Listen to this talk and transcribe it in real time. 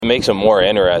makes it more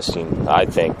interesting, I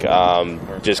think.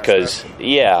 Just because,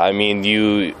 I mean,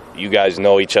 you guys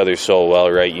know each other so well,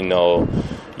 right? You know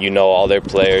all their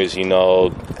players. You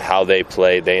know how they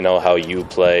play. They know how you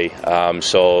play.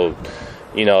 So,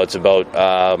 it's about,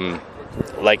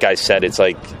 like I said, it's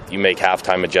like you make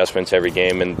halftime adjustments every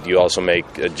game, and you also make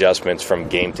adjustments from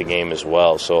game to game as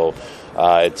well. So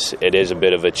it is a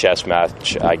bit of a chess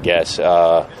match, I guess,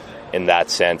 in that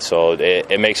sense. So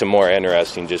it makes it more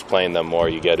interesting just playing them more.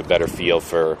 You get a better feel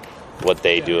for what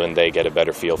they do, and they get a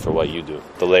better feel for what you do.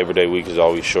 The Labor Day week is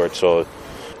always short, so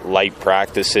light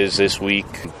practices this week,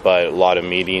 but a lot of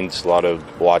meetings, a lot of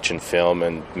watching film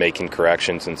and making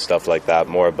corrections and stuff like that.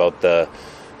 More about the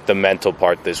mental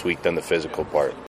part this week than the physical part.